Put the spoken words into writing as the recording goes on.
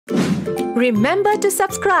Remember to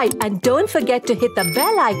subscribe and don't forget to hit the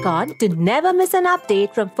bell icon to never miss an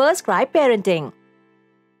update from First Cry Parenting.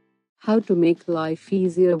 How to make life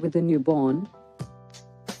easier with a newborn?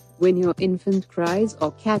 When your infant cries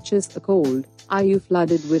or catches a cold, are you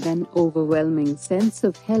flooded with an overwhelming sense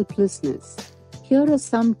of helplessness? Here are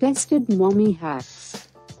some tested mommy hacks.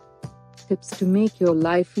 Tips to make your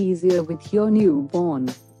life easier with your newborn.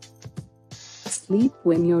 Sleep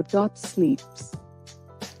when your tot sleeps.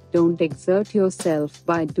 Don't exert yourself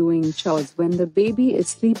by doing chores when the baby is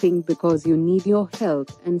sleeping because you need your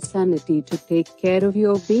health and sanity to take care of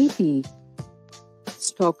your baby.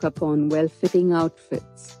 Stock up on well-fitting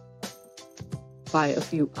outfits. Buy a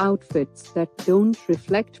few outfits that don't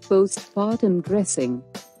reflect postpartum dressing.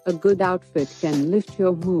 A good outfit can lift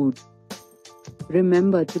your mood.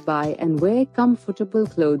 Remember to buy and wear comfortable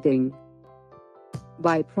clothing.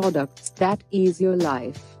 Buy products that ease your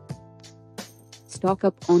life. Stock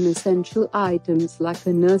up on essential items like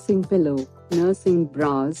a nursing pillow, nursing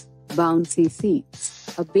bras, bouncy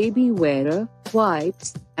seats, a baby wearer,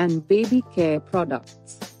 wipes, and baby care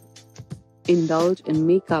products. Indulge in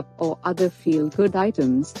makeup or other feel-good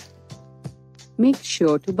items. Make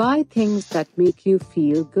sure to buy things that make you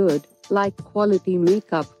feel good, like quality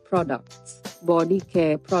makeup products, body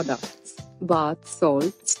care products, bath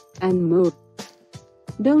salts, and more.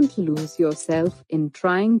 Don't lose yourself in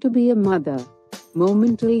trying to be a mother.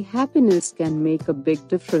 Momentary happiness can make a big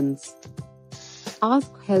difference.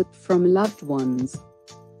 Ask help from loved ones.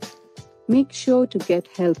 Make sure to get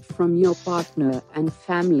help from your partner and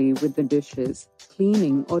family with the dishes,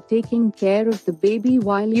 cleaning, or taking care of the baby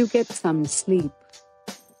while you get some sleep.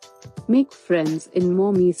 Make friends in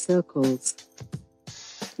mommy circles.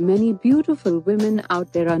 Many beautiful women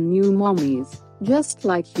out there are new mommies, just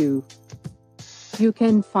like you. You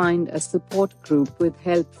can find a support group with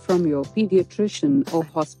help from your pediatrician or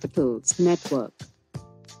hospital's network.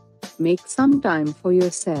 Make some time for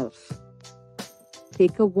yourself.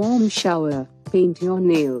 Take a warm shower, paint your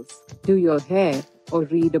nails, do your hair, or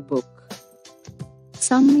read a book.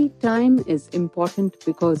 Some me time is important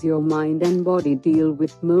because your mind and body deal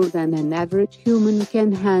with more than an average human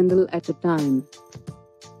can handle at a time.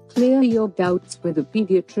 Clear your doubts with a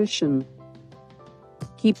pediatrician.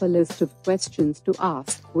 Keep a list of questions to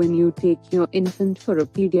ask when you take your infant for a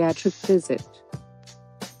pediatric visit.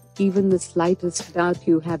 Even the slightest doubt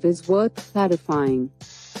you have is worth clarifying.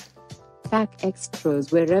 Pack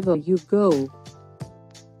extras wherever you go.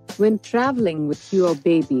 When traveling with your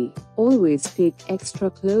baby, always take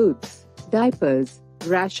extra clothes, diapers,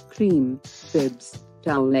 rash cream, bibs,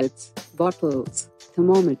 towelettes, bottles,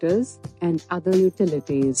 thermometers, and other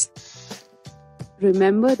utilities.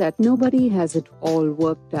 Remember that nobody has it all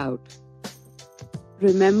worked out.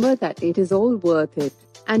 Remember that it is all worth it,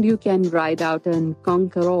 and you can ride out and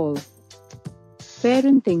conquer all.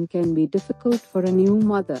 Parenting can be difficult for a new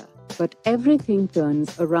mother, but everything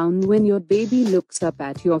turns around when your baby looks up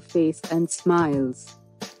at your face and smiles.